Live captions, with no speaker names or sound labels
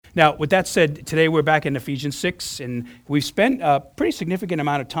Now, with that said, today we're back in Ephesians 6, and we've spent a pretty significant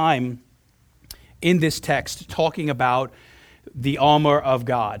amount of time in this text talking about the armor of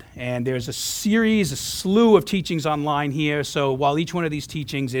God. And there's a slew of teachings online here, so while each one of these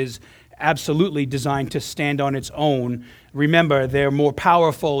teachings is absolutely designed to stand on its own, remember, they're more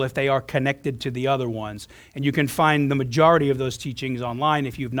powerful if they are connected to the other ones. And you can find the majority of those teachings online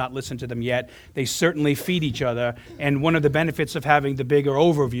if you've not listened to them yet. They certainly feed each other. And one of the benefits of having the bigger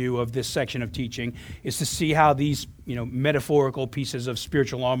overview of this section of teaching is to see how these metaphorical pieces of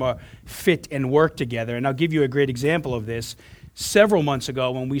spiritual armor fit and work together. And I'll give you a great example of this. Several months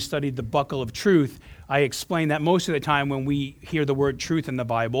ago, when we studied the buckle of truth, I explained that most of the time when we hear the word truth in the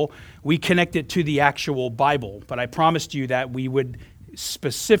Bible, we connect it to the actual Bible. But I promised you that we would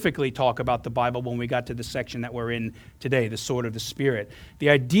specifically talk about the Bible when we got to the section that we're in today, the sword of the Spirit. The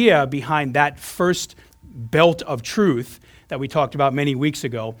idea behind that first belt of truth that we talked about many weeks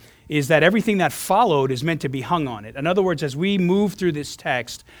ago is that everything that followed is meant to be hung on it. In other words, as we move through this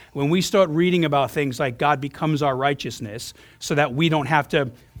text, when we start reading about things like God becomes our righteousness so that we don't have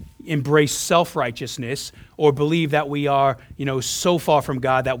to embrace self-righteousness or believe that we are, so far from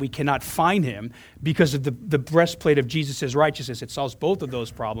God that we cannot find him because of the breastplate of Jesus' righteousness. It solves both of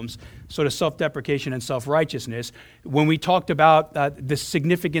those problems, sort of self-deprecation and self-righteousness. When we talked about the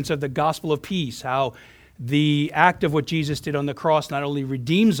significance of the gospel of peace, how the act of what Jesus did on the cross not only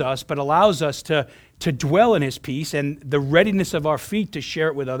redeems us, but allows us to dwell in his peace, and the readiness of our feet to share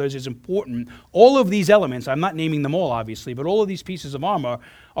it with others is important. All of these elements, I'm not naming them all, obviously, but all of these pieces of armor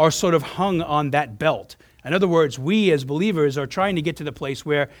are sort of hung on that belt. In other words, we as believers are trying to get to the place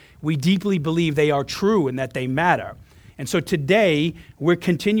where we deeply believe they are true and that they matter. And so today, we're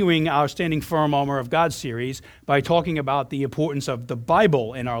continuing our Standing Firm Armor of God series by talking about the importance of the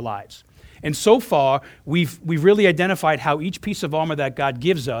Bible in our lives. And so far, we've really identified how each piece of armor that God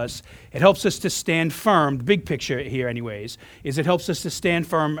gives us, it helps us to stand firm. The big picture here, anyways, is it helps us to stand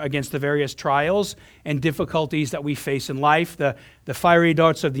firm against the various trials and difficulties that we face in life, the fiery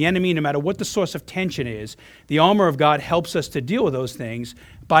darts of the enemy, no matter what the source of tension is. The armor of God helps us to deal with those things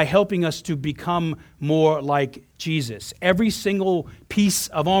by helping us to become more like Jesus. Every single piece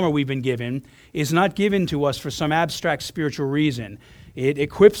of armor we've been given is not given to us for some abstract spiritual reason. It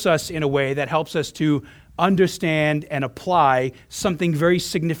equips us in a way that helps us to understand and apply something very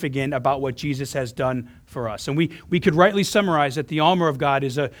significant about what Jesus has done for us. And we could rightly summarize that the armor of God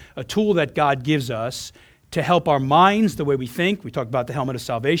is a tool that God gives us to help our minds, the way we think. We talked about the helmet of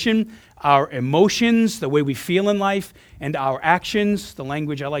salvation, our emotions, the way we feel in life, and our actions. The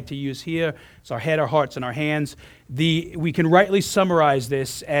language I like to use here is our head, our hearts, and our hands. We can rightly summarize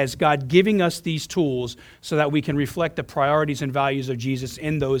this as God giving us these tools so that we can reflect the priorities and values of Jesus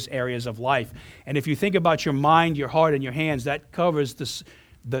in those areas of life. And if you think about your mind, your heart, and your hands, that covers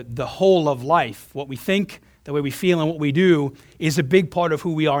the whole of life. What we think, the way we feel, and what we do is a big part of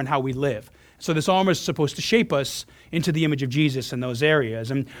who we are and how we live. So this armor is supposed to shape us into the image of Jesus in those areas.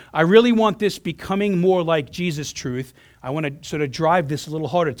 And I really want this becoming more like Jesus truth. I want to sort of drive this a little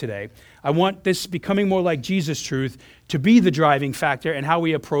harder today. I want this becoming more like Jesus truth to be the driving factor in how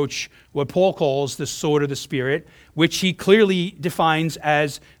we approach what Paul calls the sword of the Spirit, which he clearly defines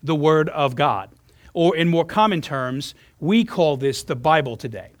as the Word of God. Or in more common terms, we call this the Bible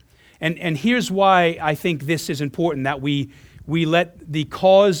today. And here's why I think this is important, that we let the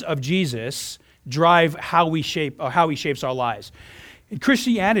cause of Jesus drive how he shapes our lives. In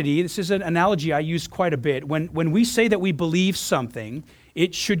Christianity, this is an analogy I use quite a bit. When we say that we believe something,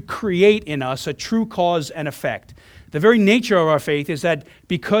 it should create in us a true cause and effect. The very nature of our faith is that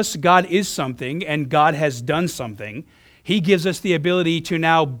because God is something and God has done something, he gives us the ability to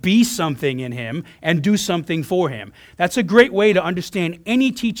now be something in him and do something for him. That's a great way to understand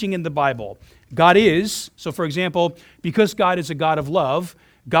any teaching in the Bible. God is, so for example, because God is a God of love,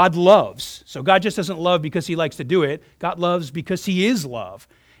 God loves. So God just doesn't love because he likes to do it. God loves because he is love.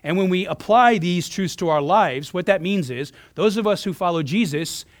 And when we apply these truths to our lives, what that means is those of us who follow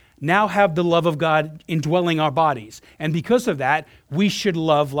Jesus now have the love of God indwelling our bodies. And because of that, we should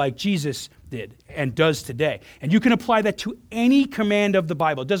love like Jesus did and does today. And you can apply that to any command of the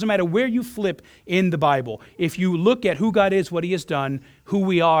Bible. It doesn't matter where you flip in the Bible. If you look at who God is, what he has done, who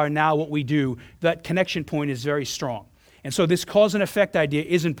we are now, what we do, that connection point is very strong. And so this cause and effect idea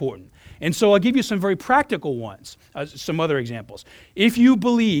is important. And so I'll give you some very practical ones, some other examples. If you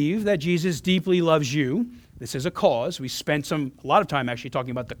believe that Jesus deeply loves you, this is a cause. We spent a lot of time actually talking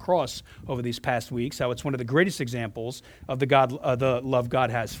about the cross over these past weeks, how it's one of the greatest examples of the love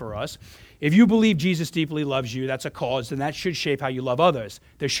God has for us. If you believe Jesus deeply loves you, that's a cause, and that should shape how you love others.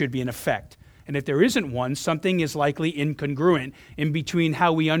 There should be an effect. And if there isn't one, something is likely incongruent in between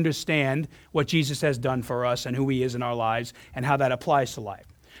how we understand what Jesus has done for us and who he is in our lives and how that applies to life.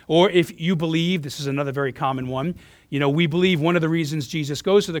 Or if you believe, this is another very common one, we believe one of the reasons Jesus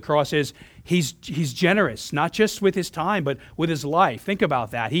goes to the cross is he's generous, not just with his time, but with his life. Think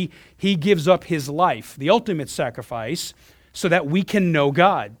about that. He gives up his life, the ultimate sacrifice, so that we can know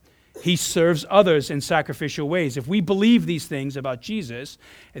God. He serves others in sacrificial ways. If we believe these things about Jesus,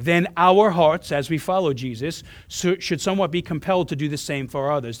 then our hearts, as we follow Jesus, should somewhat be compelled to do the same for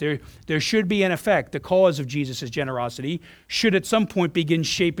others. There should be an effect. The cause of Jesus' generosity should at some point begin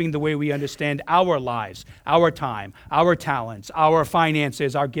shaping the way we understand our lives, our time, our talents, our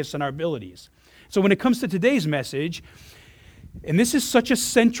finances, our gifts, and our abilities. So when it comes to today's message, and this is such a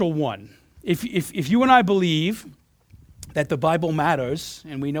central one, if you and I believe that the Bible matters,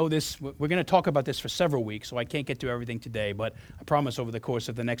 and we know this, we're going to talk about this for several weeks, so I can't get to everything today, but I promise over the course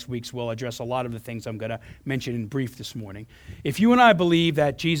of the next weeks we'll address a lot of the things I'm going to mention in brief this morning. If you and I believe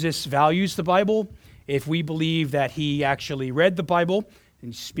that Jesus values the Bible, if we believe that he actually read the Bible,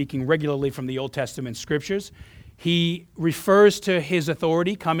 and speaking regularly from the Old Testament scriptures, he refers to his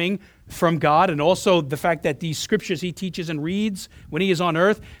authority coming from God, and also the fact that these scriptures he teaches and reads when he is on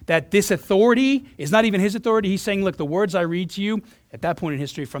earth, that this authority is not even his authority. He's saying, look, the words I read to you at that point in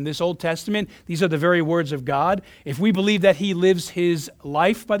history from this Old Testament, these are the very words of God. If we believe that he lives his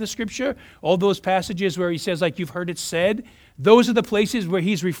life by the scripture, all those passages where he says, like you've heard it said, those are the places where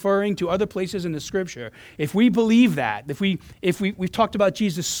he's referring to other places in the scripture. If we believe that, if we've talked about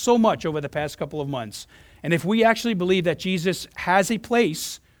Jesus so much over the past couple of months, and if we actually believe that Jesus has a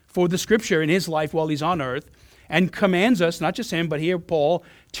place for the scripture in his life while he's on earth, and commands us, not just him, but here Paul,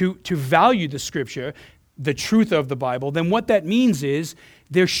 to value the scripture, the truth of the Bible, then what that means is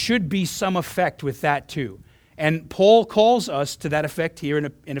there should be some effect with that too. And Paul calls us to that effect here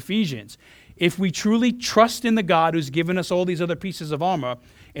in Ephesians. If we truly trust in the God who's given us all these other pieces of armor,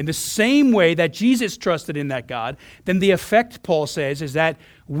 in the same way that Jesus trusted in that God, then the effect, Paul says, is that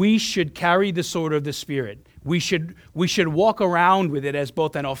we should carry the sword of the Spirit. We should walk around with it as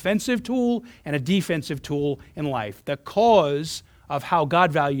both an offensive tool and a defensive tool in life. The cause of how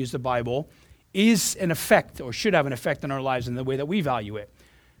God values the Bible is an effect, or should have an effect on our lives in the way that we value it.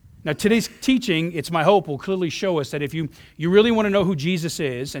 Now, today's teaching, it's my hope, will clearly show us that if you really want to know who Jesus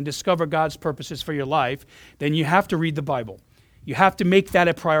is and discover God's purposes for your life, then you have to read the Bible. You have to make that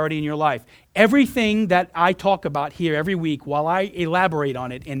a priority in your life. Everything that I talk about here every week, while I elaborate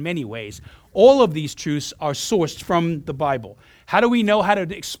on it in many ways, all of these truths are sourced from the Bible. How do we know how to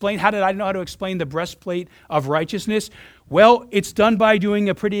explain? How did I know how to explain the breastplate of righteousness? Well, it's done by doing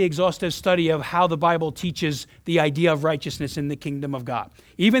a pretty exhaustive study of how the Bible teaches the idea of righteousness in the kingdom of God.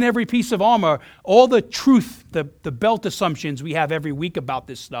 Even every piece of armor, all the truth, the belt assumptions we have every week about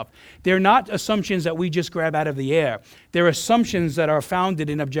this stuff, they're not assumptions that we just grab out of the air. They're assumptions that are founded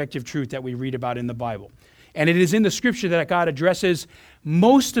in objective truth that we read about in the Bible. And it is in the scripture that God addresses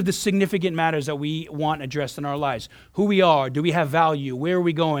most of the significant matters that we want addressed in our lives. Who we are, do we have value, where are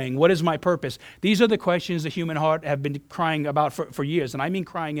we going, what is my purpose? These are the questions the human heart have been crying about for years, and I mean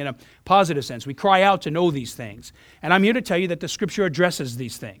crying in a positive sense. We cry out to know these things. And I'm here to tell you that the scripture addresses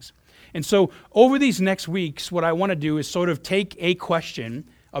these things. And so over these next weeks, what I want to do is sort of take a question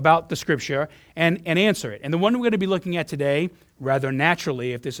about the scripture and answer it. And the one we're going to be looking at today, rather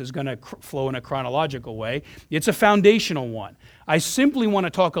naturally, if this is going to flow in a chronological way, it's a foundational one. I simply want to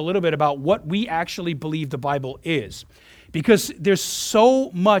talk a little bit about what we actually believe the Bible is, because there's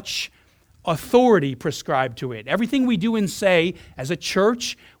so much authority prescribed to it. Everything we do and say as a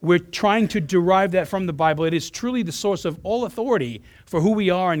church, we're trying to derive that from the Bible. It is truly the source of all authority for who we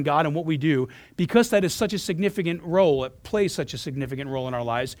are in God and what we do, because that is such a significant role. It plays such a significant role in our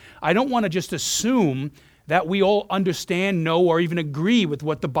lives. I don't want to just assume that we all understand, know, or even agree with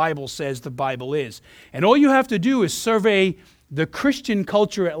what the Bible says the Bible is. And all you have to do is survey the Christian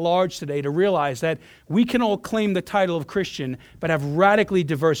culture at large today to realize that we can all claim the title of Christian, but have radically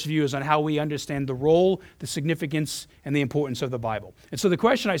diverse views on how we understand the role, the significance, and the importance of the Bible. And so the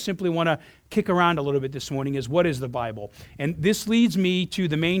question I simply want to kick around a little bit this morning is, what is the Bible? And this leads me to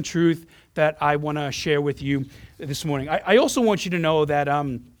the main truth that I want to share with you this morning. I also want you to know that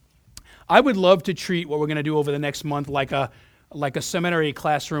I would love to treat what we're going to do over the next month like a like a seminary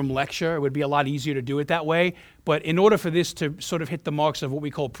classroom lecture. It would be a lot easier to do it that way. But in order for this to sort of hit the marks of what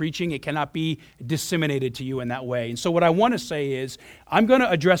we call preaching, it cannot be disseminated to you in that way. And so what I want to say is, I'm going to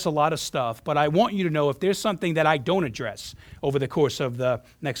address a lot of stuff, but I want you to know if there's something that I don't address over the course of the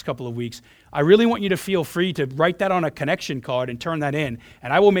next couple of weeks, I really want you to feel free to write that on a connection card and turn that in,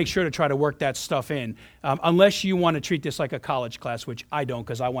 and I will make sure to try to work that stuff in, unless you want to treat this like a college class, which I don't,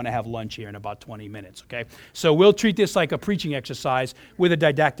 because I want to have lunch here in about 20 minutes, okay? So we'll treat this like a preaching exercise with a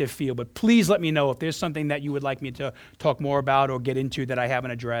didactic feel, but please let me know if there's something that you would like me to talk more about or get into that I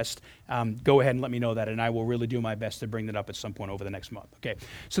haven't addressed. Go ahead and let me know that, and I will really do my best to bring that up at some point over the next month, okay?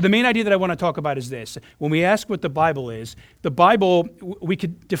 So the main idea that I want to talk about is this. When we ask what the Bible is, the Bible, we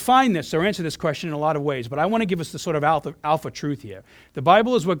could define this or answer this question in a lot of ways, but I want to give us the sort of alpha truth here. The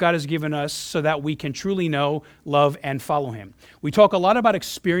Bible is what God has given us so that we can truly know, love, and follow Him. We talk a lot about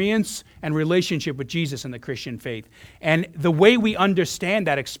experience and relationship with Jesus in the Christian faith, and the way we understand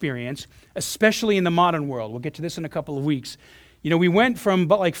that experience, especially in the modern world, we'll get to this in a couple of weeks. You know, we went from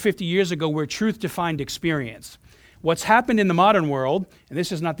about like 50 years ago where truth defined experience. What's happened in the modern world, and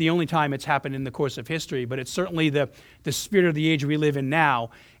this is not the only time it's happened in the course of history, but it's certainly the spirit of the age we live in now,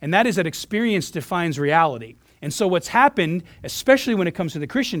 and that is that experience defines reality. And so what's happened, especially when it comes to the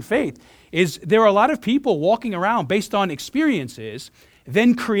Christian faith, is there are a lot of people walking around based on experiences,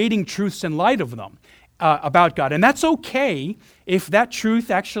 then creating truths in light of them about God. And that's okay if that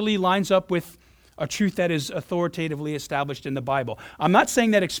truth actually lines up with a truth that is authoritatively established in the Bible. I'm not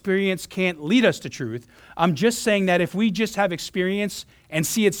saying that experience can't lead us to truth. I'm just saying that if we just have experience and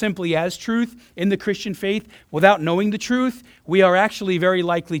see it simply as truth in the Christian faith without knowing the truth, we are actually very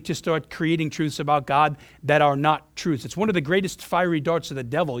likely to start creating truths about God that are not truths. It's one of the greatest fiery darts of the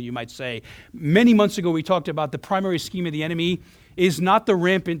devil, you might say. Many months ago, we talked about the primary scheme of the enemy is not the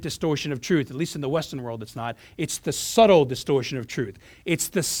rampant distortion of truth. At least in the Western world, it's not. It's the subtle distortion of truth. It's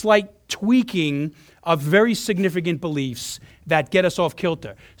the slight tweaking of very significant beliefs that get us off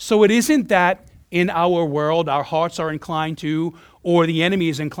kilter. So it isn't that in our world our hearts are inclined to, or the enemy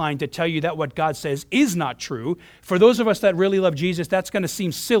is inclined to tell you that what God says is not true. For those of us that really love Jesus, that's going to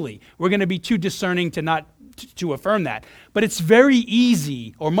seem silly. We're going to be too discerning to affirm that. But it's very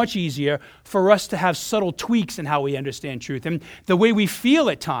easy, or much easier, for us to have subtle tweaks in how we understand truth. And the way we feel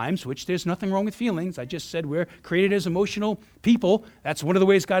at times, which there's nothing wrong with feelings. I just said we're created as emotional people. That's one of the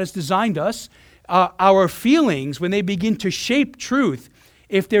ways God has designed us. Our feelings, when they begin to shape truth,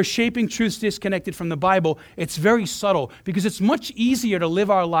 if they're shaping truths disconnected from the Bible, it's very subtle, because it's much easier to live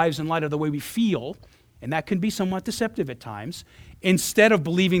our lives in light of the way we feel, and that can be somewhat deceptive at times, instead of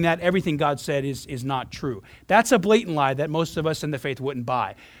believing that everything God said is not true. That's a blatant lie that most of us in the faith wouldn't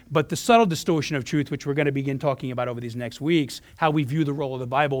buy. But the subtle distortion of truth, which we're going to begin talking about over these next weeks, how we view the role of the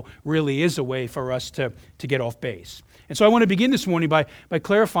Bible, really is a way for us to get off base. And so I want to begin this morning by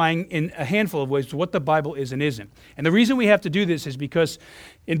clarifying in a handful of ways what the Bible is and isn't. And the reason we have to do this is because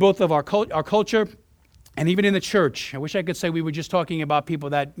in both of our culture and even in the church, I wish I could say we were just talking about people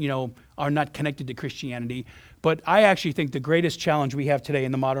that, are not connected to Christianity, but I actually think the greatest challenge we have today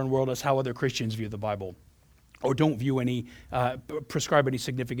in the modern world is how other Christians view the Bible, or don't view any, prescribe any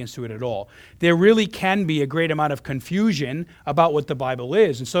significance to it at all. There really can be a great amount of confusion about what the Bible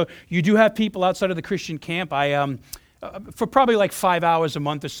is. And so you do have people outside of the Christian camp. For probably like 5 hours a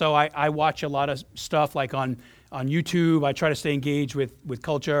month or so, I watch a lot of stuff like on YouTube. I try to stay engaged with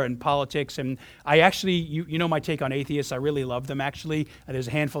culture and politics. And I actually, you know my take on atheists. I really love them, actually. There's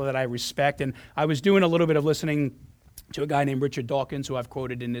a handful that I respect. And I was doing a little bit of listening to a guy named Richard Dawkins, who I've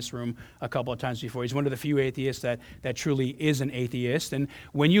quoted in this room a couple of times before. He's one of the few atheists that truly is an atheist. And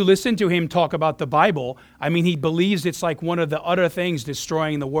when you listen to him talk about the Bible, I mean, he believes it's like one of the utter things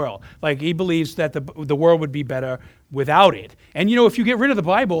destroying the world. Like, he believes that the world would be better without it. And if you get rid of the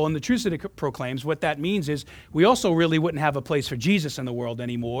Bible and the truths that it proclaims, what that means is we also really wouldn't have a place for Jesus in the world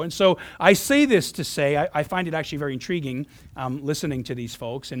anymore. And so I say this to say I find it actually very intriguing listening to these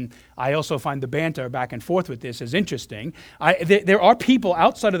folks, and I also find the banter back and forth with this as interesting. There are people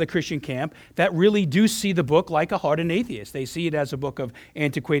outside of the Christian camp that really do see the book like a hardened atheist. They see it as a book of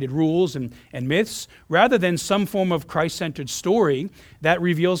antiquated rules and myths, rather than some form of Christ-centered story that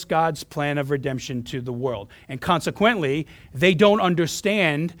reveals God's plan of redemption to the world. And consequently, they don't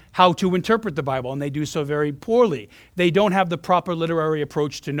understand how to interpret the Bible, and they do so very poorly. They don't have the proper literary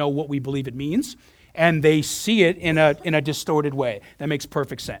approach to know what we believe it means, and they see it in a distorted way. That makes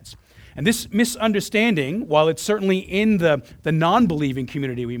perfect sense. And this misunderstanding, while it's certainly in the non-believing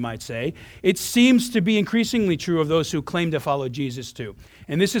community, we might say, it seems to be increasingly true of those who claim to follow Jesus too.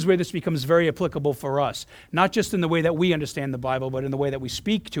 And this is where this becomes very applicable for us, not just in the way that we understand the Bible, but in the way that we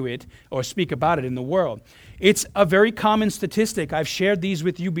speak to it or speak about it in the world. It's a very common statistic. I've shared these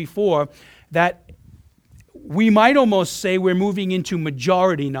with you before, that we might almost say we're moving into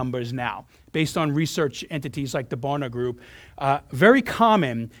majority numbers now, based on research entities like the Barna Group. Very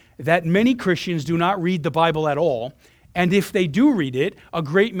common that many Christians do not read the Bible at all. And if they do read it, a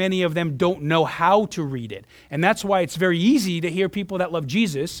great many of them don't know how to read it. And that's why it's very easy to hear people that love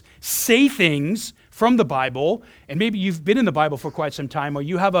Jesus say things from the Bible, and maybe you've been in the Bible for quite some time, or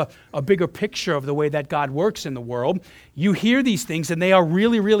you have a bigger picture of the way that God works in the world. You hear these things, and they are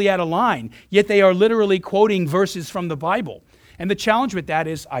really, really out of line, yet they are literally quoting verses from the Bible. And the challenge with that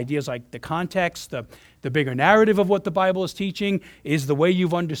is ideas like the context, the bigger narrative of what the Bible is teaching, is the way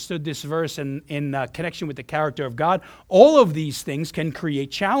you've understood this verse in connection with the character of God. All of these things can create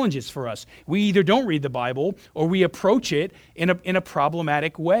challenges for us. We either don't read the Bible or we approach it in a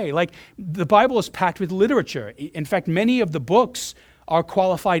problematic way. Like, the Bible is packed with literature. In fact, many of the books are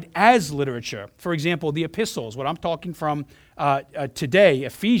qualified as literature. For example, the epistles, what I'm talking from today,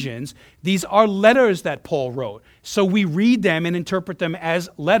 Ephesians, these are letters that Paul wrote. So we read them and interpret them as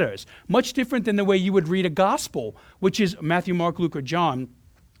letters. Much different than the way you would read a gospel, which is Matthew, Mark, Luke, or John,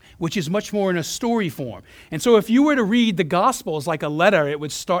 which is much more in a story form. And so if you were to read the Gospels like a letter, it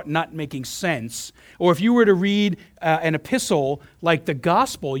would start not making sense. Or if you were to read an epistle like the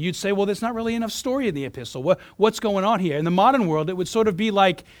Gospel, you'd say, well, there's not really enough story in the epistle. What's going on here? In the modern world, it would sort of be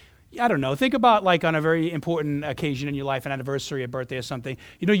like, I don't know, think about like on a very important occasion in your life, an anniversary, a birthday or something.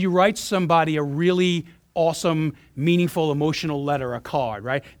 You know, you write somebody a really awesome, meaningful, emotional letter, a card,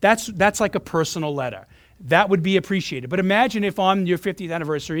 right? That's like a personal letter. That would be appreciated. But imagine if on your 50th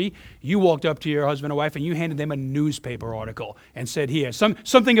anniversary, you walked up to your husband or wife and you handed them a newspaper article and said, here,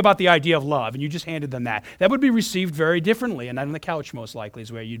 something about the idea of love, and you just handed them that. That would be received very differently, and not on the couch most likely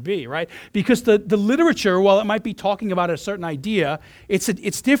is where you'd be, right? Because the literature, while it might be talking about a certain idea,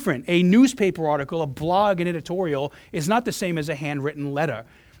 it's different. A newspaper article, a blog, an editorial is not the same as a handwritten letter.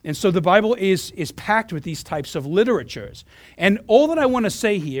 And so the Bible is packed with these types of literatures. And all that I want to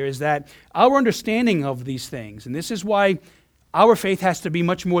say here is that our understanding of these things, and this is why our faith has to be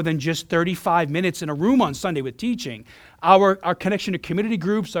much more than just 35 minutes in a room on Sunday with teaching. Our connection to community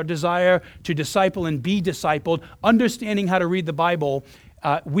groups, our desire to disciple and be discipled, understanding how to read the Bible,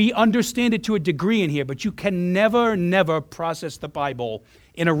 we understand it to a degree in here, but you can never process the Bible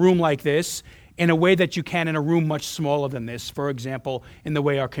in a room like this in a way that you can in a room much smaller than this, for example, in the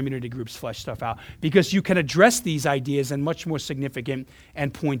way our community groups flesh stuff out. Because you can address these ideas in much more significant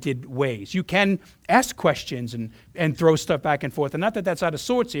and pointed ways. You can ask questions and throw stuff back and forth. And not that that's out of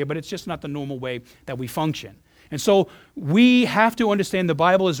sorts here, but it's just not the normal way that we function. And so we have to understand the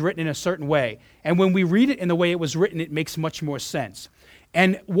Bible is written in a certain way. And when we read it in the way it was written, it makes much more sense.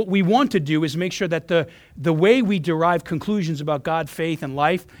 And what we want to do is make sure that the way we derive conclusions about God, faith, and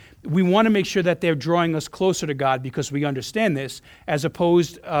life, we want to make sure that they're drawing us closer to God because we understand this, as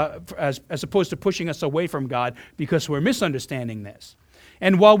opposed to pushing us away from God because we're misunderstanding this.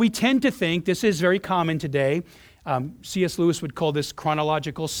 And while we tend to think, this is very common today, C.S. Lewis would call this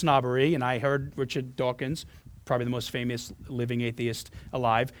chronological snobbery, and I heard Richard Dawkins, probably the most famous living atheist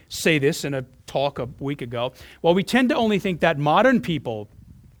alive, say this in a talk a week ago. While we tend to only think that modern people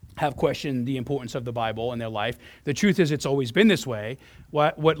have questioned the importance of the Bible in their life, the truth is it's always been this way.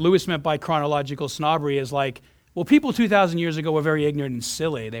 What Lewis meant by chronological snobbery is like, well, people 2,000 years ago were very ignorant and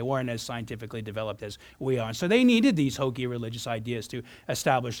silly. They weren't as scientifically developed as we are. And so they needed these hokey religious ideas to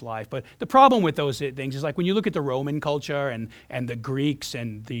establish life. But the problem with those things is like when you look at the Roman culture and the Greeks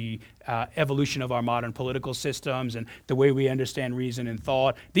and the evolution of our modern political systems and the way we understand reason and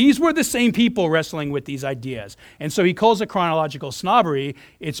thought, these were the same people wrestling with these ideas. And so he calls it chronological snobbery.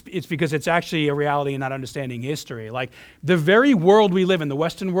 It's because it's actually a reality and not understanding history. Like the very world we live in, the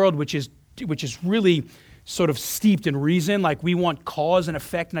Western world, which is really sort of steeped in reason, like we want cause and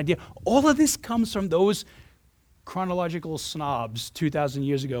effect and idea. All of this comes from those chronological snobs 2,000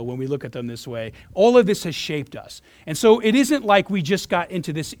 years ago when we look at them this way. All of this has shaped us. And so it isn't like we just got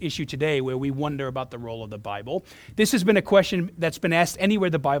into this issue today where we wonder about the role of the Bible. This has been a question that's been asked anywhere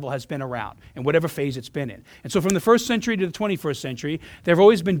the Bible has been around, in whatever phase it's been in. And so from the first century to the 21st century, there have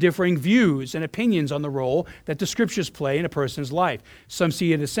always been differing views and opinions on the role that the Scriptures play in a person's life. Some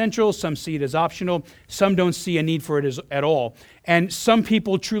see it as central, some see it as optional, some don't see a need for it at all. And some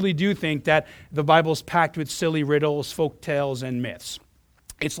people truly do think that the Bible's packed with silly riddles, folk tales, and myths.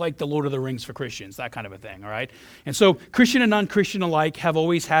 It's like the Lord of the Rings for Christians, that kind of a thing, all right? And so Christian and non-Christian alike have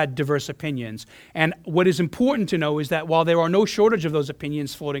always had diverse opinions. And what is important to know is that while there are no shortage of those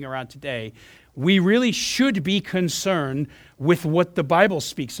opinions floating around today, we really should be concerned with what the Bible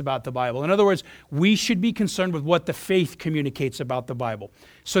speaks about the Bible. In other words, we should be concerned with what the faith communicates about the Bible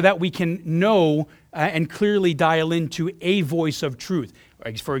so that we can know and clearly dial into a voice of truth.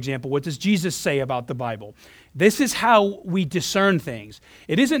 For example, what does Jesus say about the Bible? This is how we discern things.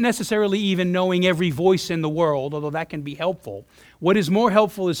 It isn't necessarily even knowing every voice in the world, although that can be helpful. What is more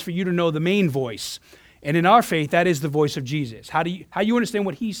helpful is for you to know the main voice. And in our faith, that is the voice of Jesus. How you understand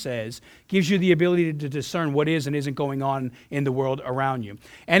what he says gives you the ability to discern what is and isn't going on in the world around you.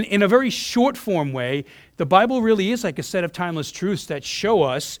 And in a very short form way, the Bible really is like a set of timeless truths that show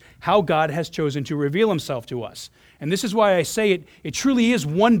us how God has chosen to reveal himself to us. And this is why I say it truly is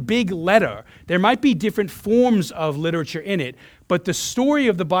one big letter. There might be different forms of literature in it, but the story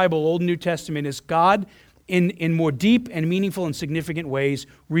of the Bible, Old and New Testament, is God in more deep and meaningful and significant ways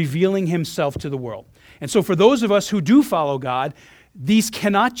revealing himself to the world. And so for those of us who do follow God, these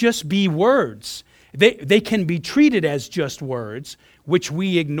cannot just be words. They can be treated as just words, which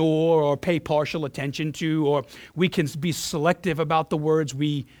we ignore or pay partial attention to, or we can be selective about the words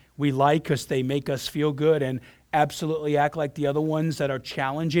we like because they make us feel good and absolutely act like the other ones that are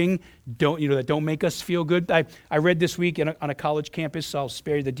challenging that don't make us feel good. I read this week on a college campus, so I'll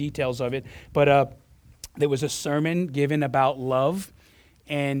spare you the details of it, but there was a sermon given about love,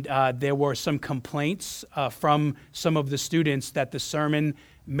 and there were some complaints from some of the students that the sermon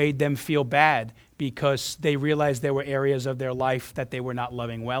made them feel bad because they realized there were areas of their life that they were not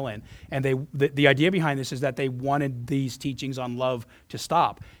loving well in. And the idea behind this is that they wanted these teachings on love to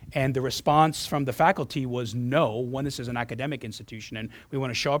stop. And the response from the faculty was no. One, this is an academic institution, and we want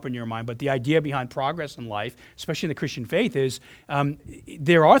to sharpen your mind. But the idea behind progress in life, especially in the Christian faith, is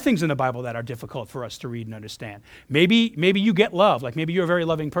there are things in the Bible that are difficult for us to read and understand. Maybe you get love, like maybe you're a very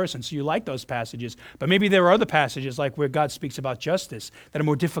loving person, so you like those passages. But maybe there are other passages, like where God speaks about justice, that are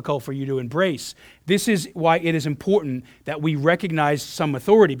more difficult for you to embrace. This is why it is important that we recognize some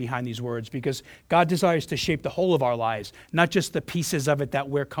authority behind these words, because God desires to shape the whole of our lives, not just the pieces of it that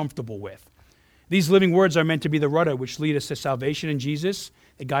we're comfortable with. These living words are meant to be the rudder which lead us to salvation in Jesus.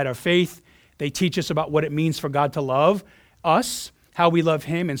 They guide our faith. They teach us about what it means for God to love us, how we love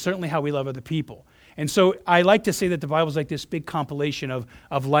him, and certainly how we love other people. And so I like to say that the Bible is like this big compilation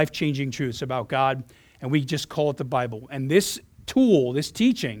of life-changing truths about God, and we just call it the Bible. And this tool, this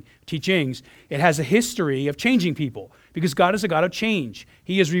teachings, it has a history of changing people because God is a God of change.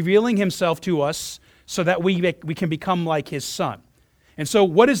 He is revealing himself to us so that we can become like his son. And so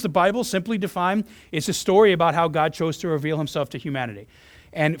what is the Bible? Simply defined, it's a story about how God chose to reveal himself to humanity.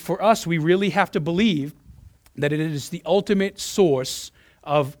 And for us, we really have to believe that it is the ultimate source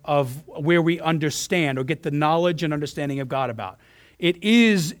of where we understand or get the knowledge and understanding of God about. It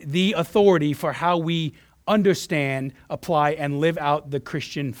is the authority for how we understand, apply, and live out the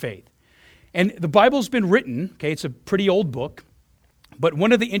Christian faith. And the Bible's been written, it's a pretty old book, but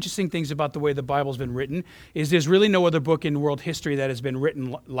one of the interesting things about the way the Bible's been written is there's really no other book in world history that has been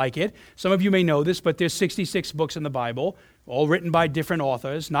written like it. Some of you may know this, but there's 66 books in the Bible, all written by different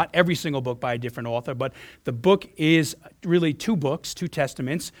authors, not every single book by a different author, but the book is really two books, two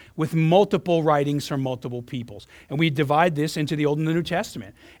testaments, with multiple writings from multiple peoples. And we divide this into the Old and the New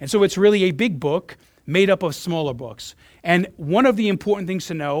Testament. And so it's really a big book made up of smaller books. And one of the important things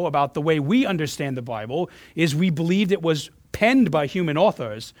to know about the way we understand the Bible is we believed it was penned by human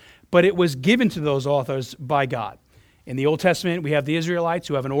authors, but it was given to those authors by God. In the Old Testament, we have the Israelites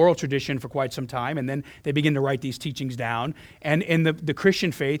who have an oral tradition for quite some time, and then they begin to write these teachings down. And in the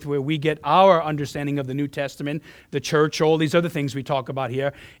Christian faith, where we get our understanding of the New Testament, the church, all these other things we talk about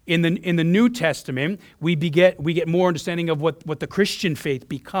here, in the New Testament, we get more understanding of what the Christian faith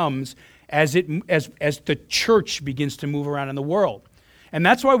becomes as the church begins to move around in the world. And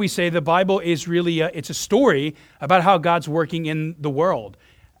that's why we say the Bible is really it's a story about how God's working in the world,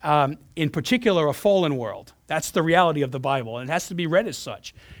 in particular a fallen world. That's the reality of the Bible, and it has to be read as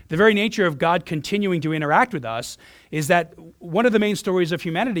such. The very nature of God continuing to interact with us is that one of the main stories of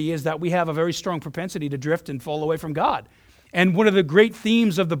humanity is that we have a very strong propensity to drift and fall away from God. And one of the great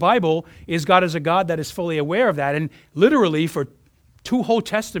themes of the Bible is God is a God that is fully aware of that, and literally for 2 whole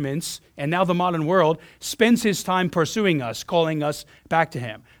testaments, and now the modern world, spends his time pursuing us, calling us back to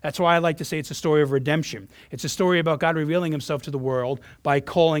him. That's why I like to say it's a story of redemption. It's a story about God revealing himself to the world by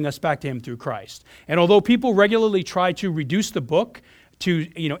calling us back to him through Christ. And although people regularly try to reduce the book to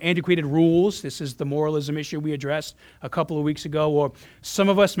antiquated rules. This is the moralism issue we addressed a couple of weeks ago. Or some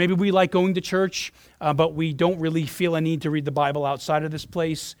of us, maybe we like going to church, but we don't really feel a need to read the Bible outside of this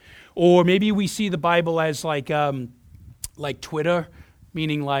place. Or maybe we see the Bible as like Twitter,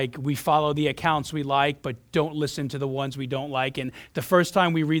 meaning like we follow the accounts we like, but don't listen to the ones we don't like. And the first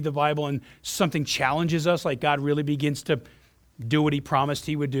time we read the Bible and something challenges us, like God really begins to do what he promised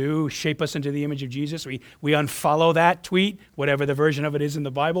he would do, shape us into the image of Jesus, we unfollow that tweet, whatever the version of it is in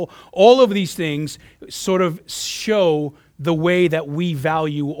the Bible. All of these things sort of show the way that we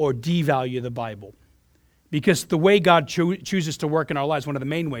value or devalue the Bible. Because the way God chooses to work in our lives, one of the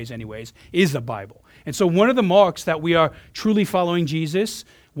main ways anyways, is the Bible. And so one of the marks that we are truly following Jesus,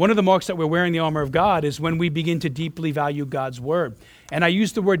 one of the marks that we're wearing the armor of God, is when we begin to deeply value God's word. And I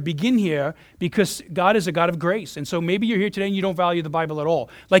use the word begin here because God is a God of grace. And so maybe you're here today and you don't value the Bible at all.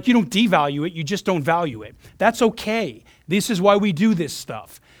 Like you don't devalue it, you just don't value it. That's okay. This is why we do this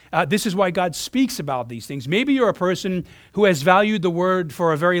stuff. This is why God speaks about these things. Maybe you're a person who has valued the word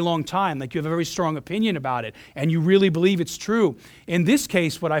for a very long time, like you have a very strong opinion about it, and you really believe it's true. In this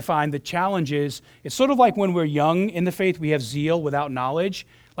case, what I find the challenge is, it's sort of like when we're young in the faith, we have zeal without knowledge.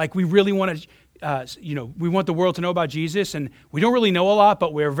 Like we really want to, we want the world to know about Jesus, and we don't really know a lot,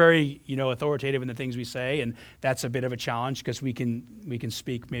 but we're very, authoritative in the things we say, and that's a bit of a challenge because we can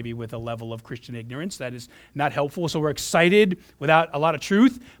speak maybe with a level of Christian ignorance that is not helpful. So we're excited without a lot of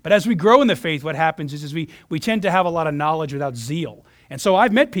truth, but as we grow in the faith, what happens is we tend to have a lot of knowledge without zeal. And so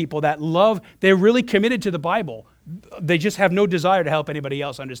I've met people that they're really committed to the Bible. They just have no desire to help anybody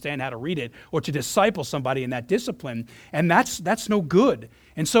else understand how to read it or to disciple somebody in that discipline. And that's no good.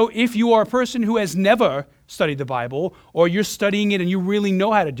 And so if you are a person who has never studied the Bible, or you're studying it and you really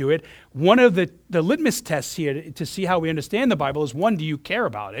know how to do it, one of the litmus tests here to see how we understand the Bible is, one, do you care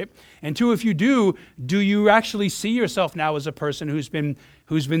about it? And two, if you do you actually see yourself now as a person who's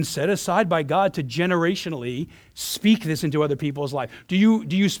been set aside by God to generationally speak this into other people's life? Do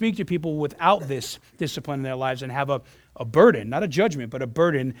you speak to people without this discipline in their lives and have a burden, not a judgment, but a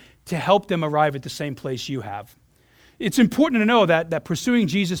burden to help them arrive at the same place you have? It's important to know that pursuing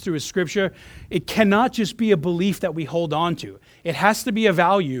Jesus through his scripture, it cannot just be a belief that we hold on to. It has to be a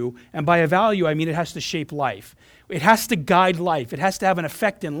value, and by a value, I mean it has to shape life. It has to guide life. It has to have an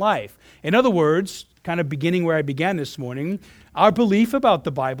effect in life. In other words, kind of beginning where I began this morning, our belief about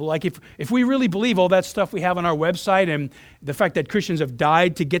the Bible, like if we really believe all that stuff we have on our website and the fact that Christians have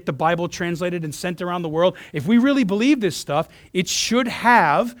died to get the Bible translated and sent around the world, if we really believe this stuff, it should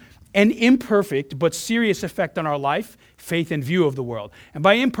have an imperfect but serious effect on our life, faith, and view of the world. And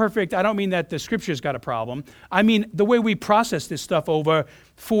by imperfect, I don't mean that the scripture's got a problem. I mean the way we process this stuff over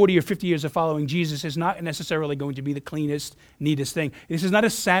 40 or 50 years of following Jesus is not necessarily going to be the cleanest, neatest thing. This is not a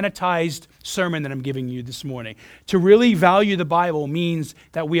sanitized sermon that I'm giving you this morning. To really value the Bible means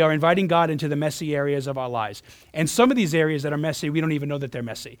that we are inviting God into the messy areas of our lives. And some of these areas that are messy, we don't even know that they're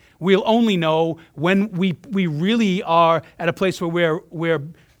messy. We'll only know when we really are at a place where we're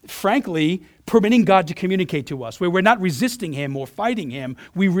frankly permitting God to communicate to us, where we're not resisting him or fighting him.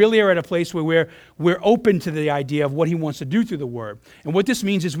 We really are at a place where we're open to the idea of what he wants to do through the word. And what this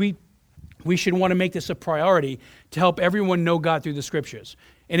means is we should want to make this a priority to help everyone know God through the scriptures.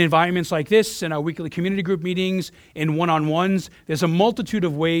 In environments like this, in our weekly community group meetings, in one-on-ones, there's a multitude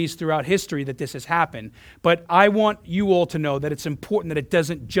of ways throughout history that this has happened. But I want you all to know that it's important that it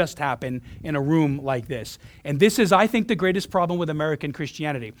doesn't just happen in a room like this. And this is, I think, the greatest problem with American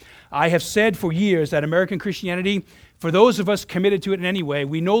Christianity. I have said for years that American Christianity, for those of us committed to it in any way,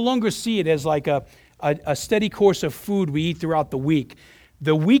 we no longer see it as like a steady course of food we eat throughout the week.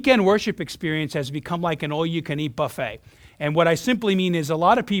 The weekend worship experience has become like an all-you-can-eat buffet. And what I simply mean is a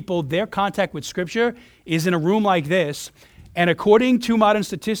lot of people, their contact with Scripture is in a room like this. And according to modern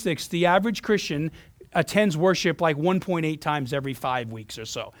statistics, the average Christian attends worship like 1.8 times every 5 weeks or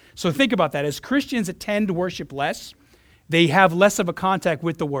so. So think about that. As Christians attend worship less, they have less of a contact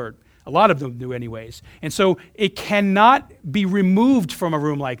with the Word. A lot of them do anyways. And so it cannot be removed from a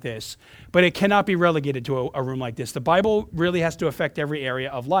room like this, but it cannot be relegated to a room like this. The Bible really has to affect every area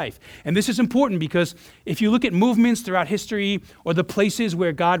of life. And this is important because if you look at movements throughout history or the places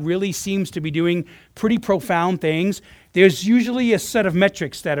where God really seems to be doing pretty profound things, there's usually a set of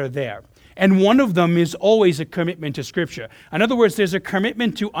metrics that are there. And one of them is always a commitment to Scripture. In other words, there's a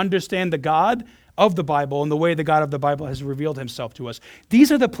commitment to understand the God of the Bible and the way the God of the Bible has revealed himself to us. These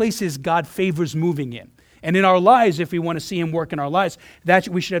are the places God favors moving in. And in our lives, if we want to see him work in our lives, that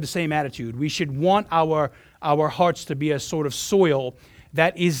we should have the same attitude. We should want our hearts to be a sort of soil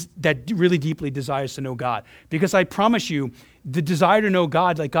that really deeply desires to know God. Because I promise you, the desire to know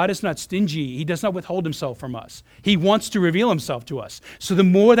God, like God is not stingy. He does not withhold himself from us. He wants to reveal himself to us. So the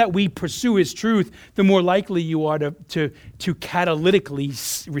more that we pursue his truth, the more likely you are to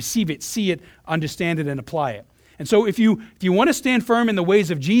catalytically receive it, see it, understand it, and apply it. And so if you want to stand firm in the ways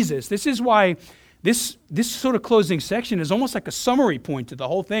of Jesus, this is why this sort of closing section is almost like a summary point to the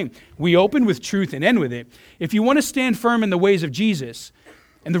whole thing. We open with truth and end with it. If you want to stand firm in the ways of Jesus,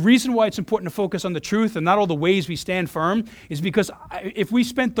 and the reason why it's important to focus on the truth and not all the ways we stand firm is because if we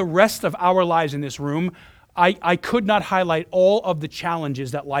spent the rest of our lives in this room, I could not highlight all of the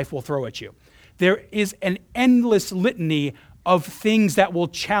challenges that life will throw at you. There is an endless litany of things that will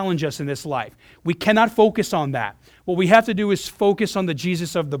challenge us in this life. We cannot focus on that. What we have to do is focus on the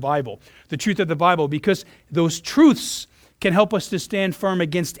Jesus of the Bible, the truth of the Bible, because those truths can help us to stand firm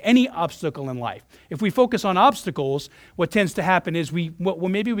against any obstacle in life. If we focus on obstacles, what tends to happen is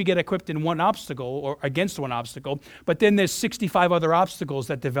maybe we get equipped in one obstacle or against one obstacle, but then there's 65 other obstacles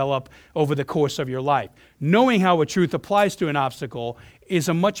that develop over the course of your life. Knowing how a truth applies to an obstacle is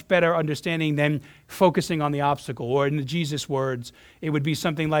a much better understanding than focusing on the obstacle. Or in the Jesus words, it would be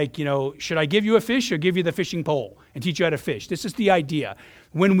something like, should I give you a fish or give you the fishing pole and teach you how to fish? This is the idea.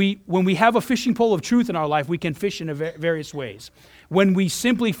 When we have a fishing pole of truth in our life, we can fish in various ways. When we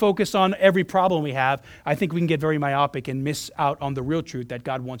simply focus on every problem we have, I think we can get very myopic and miss out on the real truth that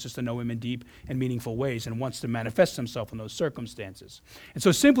God wants us to know him in deep and meaningful ways and wants to manifest himself in those circumstances. And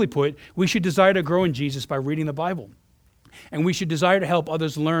so simply put, we should desire to grow in Jesus by reading the Bible. And we should desire to help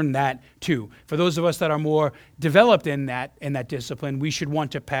others learn that too. For those of us that are more developed in that discipline, we should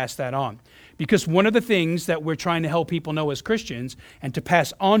want to pass that on. Because one of the things that we're trying to help people know as Christians and to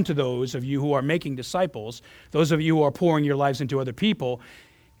pass on to those of you who are making disciples, those of you who are pouring your lives into other people,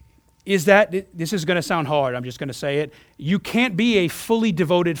 is that, this is going to sound hard, I'm just going to say it, you can't be a fully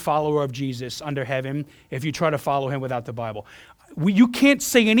devoted follower of Jesus under heaven if you try to follow him without the Bible. You can't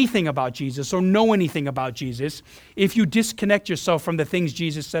say anything about Jesus or know anything about Jesus if you disconnect yourself from the things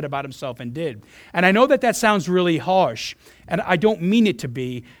Jesus said about himself and did. And I know that sounds really harsh, and I don't mean it to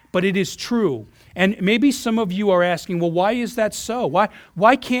be, but it is true. And maybe some of you are asking, well, why is that so?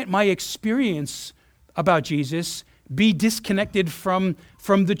 Why can't my experience about Jesus be disconnected from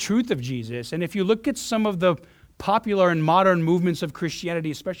the truth of Jesus? And if you look at some of the popular and modern movements of Christianity,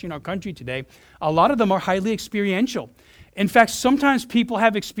 especially in our country today, a lot of them are highly experiential. In fact, sometimes people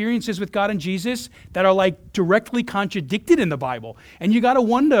have experiences with God and Jesus that are like directly contradicted in the Bible. And you got to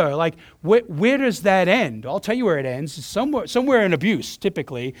wonder, like, where does that end? I'll tell you where it ends. It's somewhere in abuse,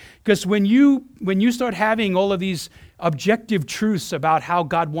 typically. Because when you start having all of these objective truths about how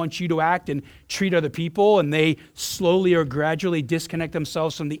God wants you to act and treat other people, and they slowly or gradually disconnect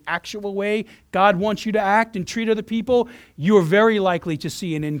themselves from the actual way God wants you to act and treat other people, you're very likely to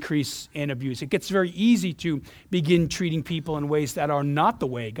see an increase in abuse. It gets very easy to begin treating people in ways that are not the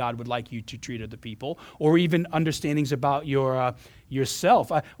way God would like you to treat other people, or even understandings about yourself.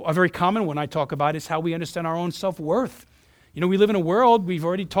 A very common one I talk about is how we understand our own self-worth. We live in a world, we've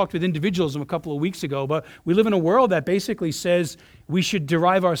already talked with individualism a couple of weeks ago, but we live in a world that basically says we should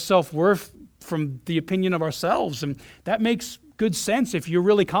derive our self-worth from the opinion of ourselves. And that makes good sense if you're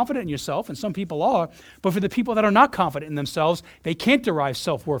really confident in yourself, and some people are. But for the people that are not confident in themselves, they can't derive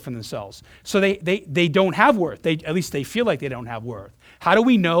self-worth from themselves. So they don't have worth. At least they feel like they don't have worth. How do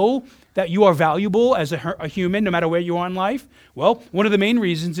we know that you are valuable as a human no matter where you are in life? Well, one of the main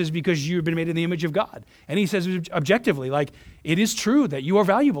reasons is because you've been made in the image of God. And he says objectively, like, it is true that you are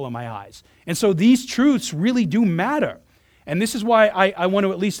valuable in my eyes. And so these truths really do matter. And this is why I want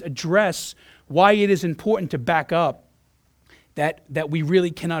to at least address why it is important to back up that we really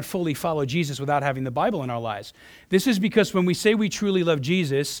cannot fully follow Jesus without having the Bible in our lives. This is because when we say we truly love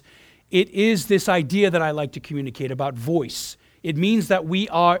Jesus, it is this idea that I like to communicate about voice. It means that we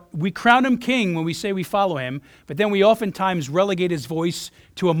crown him king when we say we follow him, but then we oftentimes relegate his voice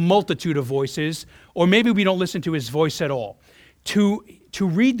to a multitude of voices, or maybe we don't listen to his voice at all. To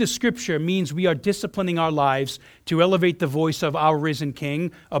read the scripture means we are disciplining our lives to elevate the voice of our risen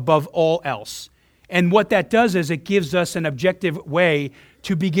king above all else. And what that does is it gives us an objective way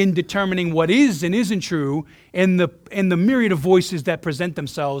to begin determining what is and isn't true in the myriad of voices that present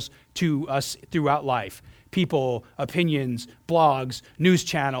themselves to us throughout life. People, opinions, blogs, news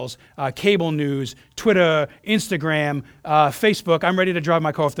channels, cable news, Twitter, Instagram, Facebook. I'm ready to drive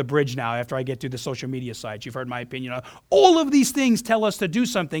my car off the bridge now after I get to the social media sites. You've heard my opinion. All of these things tell us to do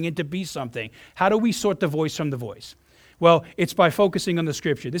something and to be something. How do we sort the voice from the voice? Well, it's by focusing on the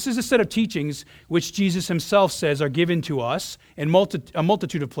Scripture. This is a set of teachings which Jesus himself says are given to us in a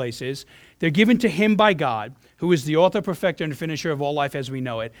multitude of places. They're given to him by God, who is the author, perfecter, and finisher of all life as we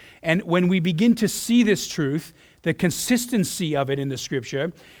know it. And when we begin to see this truth, the consistency of it in the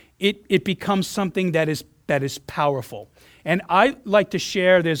Scripture, it becomes something that is powerful. And I like to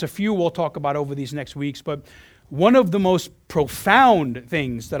share, there's a few we'll talk about over these next weeks, but one of the most profound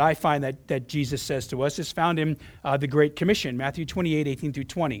things that I find that Jesus says to us is found in the Great Commission, Matthew 28, 18 through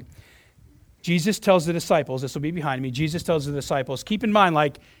 20. Jesus tells the disciples, this will be behind me, Jesus tells the disciples, keep in mind,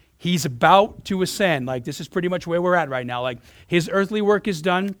 like, he's about to ascend. Like, this is pretty much where we're at right now. Like, his earthly work is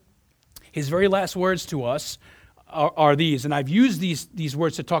done. His very last words to us are these. And I've used these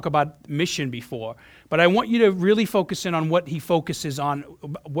words to talk about mission before. But I want you to really focus in on what he focuses on,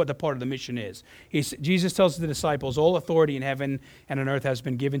 what the part of the mission is. Jesus tells the disciples, all authority in heaven and on earth has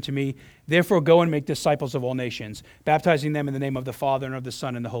been given to me. Therefore, go and make disciples of all nations, baptizing them in the name of the Father and of the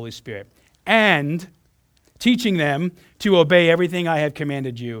Son and the Holy Spirit. And teaching them to obey everything I have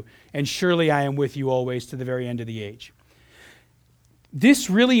commanded you. And surely I am with you always to the very end of the age. This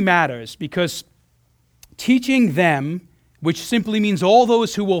really matters because teaching them, which simply means all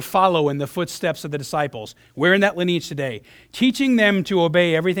those who will follow in the footsteps of the disciples. We're in that lineage today. Teaching them to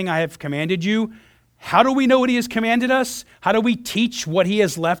obey everything I have commanded you. How do we know what he has commanded us? How do we teach what he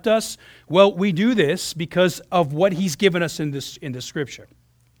has left us? Well, we do this because of what he's given us in the Scripture.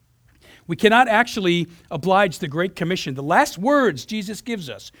 We cannot actually oblige the Great Commission. The last words Jesus gives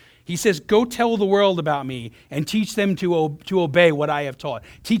us, he says, go tell the world about me and teach them to obey what I have taught.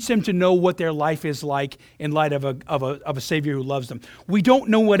 Teach them to know what their life is like in light of a Savior who loves them. We don't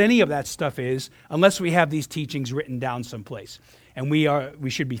know what any of that stuff is unless we have these teachings written down someplace. And we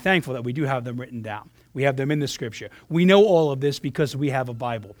should be thankful that we do have them written down. We have them in the Scripture. We know all of this because we have a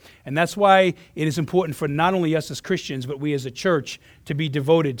Bible. And that's why it is important for not only us as Christians, but we as a church to be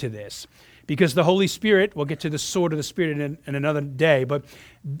devoted to this. Because the Holy Spirit, we'll get to the sword of the Spirit in another day, but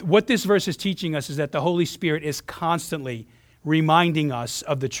what this verse is teaching us is that the Holy Spirit is constantly reminding us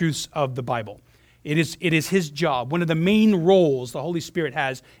of the truths of the Bible. It is his job. One of the main roles the Holy Spirit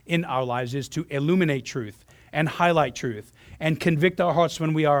has in our lives is to illuminate truth and highlight truth and convict our hearts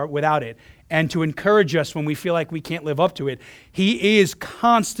when we are without it and to encourage us when we feel like we can't live up to it. He is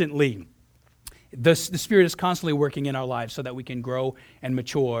constantly The Spirit is constantly working in our lives so that we can grow and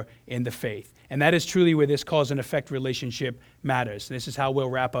mature in the faith. And that is truly where this cause and effect relationship matters. This is how we'll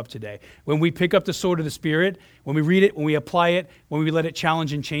wrap up today. When we pick up the sword of the Spirit, when we read it, when we apply it, when we let it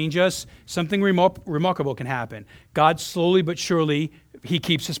challenge and change us, something remarkable can happen. God slowly but surely, he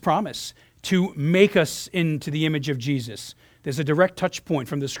keeps his promise to make us into the image of Jesus. There's a direct touch point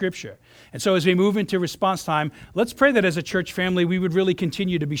from the Scripture. And so as we move into response time, let's pray that as a church family, we would really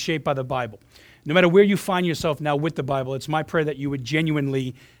continue to be shaped by the Bible. No matter where you find yourself now with the Bible, it's my prayer that you would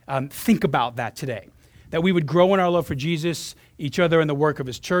genuinely think about that today. That we would grow in our love for Jesus, each other, and the work of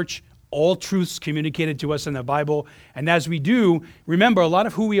his church, all truths communicated to us in the Bible. And as we do, remember a lot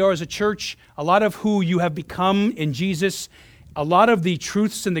of who we are as a church, a lot of who you have become in Jesus, a lot of the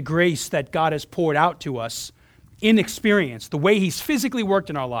truths and the grace that God has poured out to us in experience, the way he's physically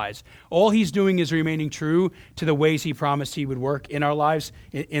worked in our lives. All he's doing is remaining true to the ways he promised he would work in our lives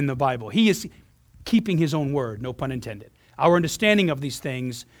in the Bible. He is keeping his own word, no pun intended. Our understanding of these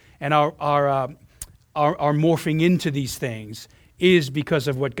things and our morphing into these things is because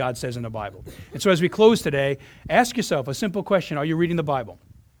of what God says in the Bible. And so as we close today, ask yourself a simple question. Are you reading the Bible?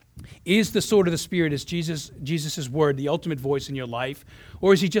 Is the sword of the Spirit, is Jesus' word, the ultimate voice in your life?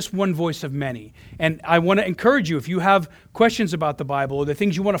 Or is he just one voice of many? And I want to encourage you, if you have questions about the Bible or the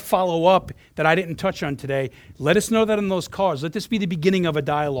things you want to follow up that I didn't touch on today, let us know that in those cards. Let this be the beginning of a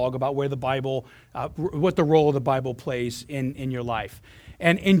dialogue about where the Bible, what the role of the Bible plays in your life.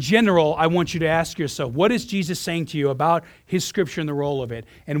 And in general, I want you to ask yourself, what is Jesus saying to you about his Scripture and the role of it?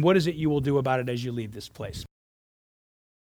 And what is it you will do about it as you leave this place?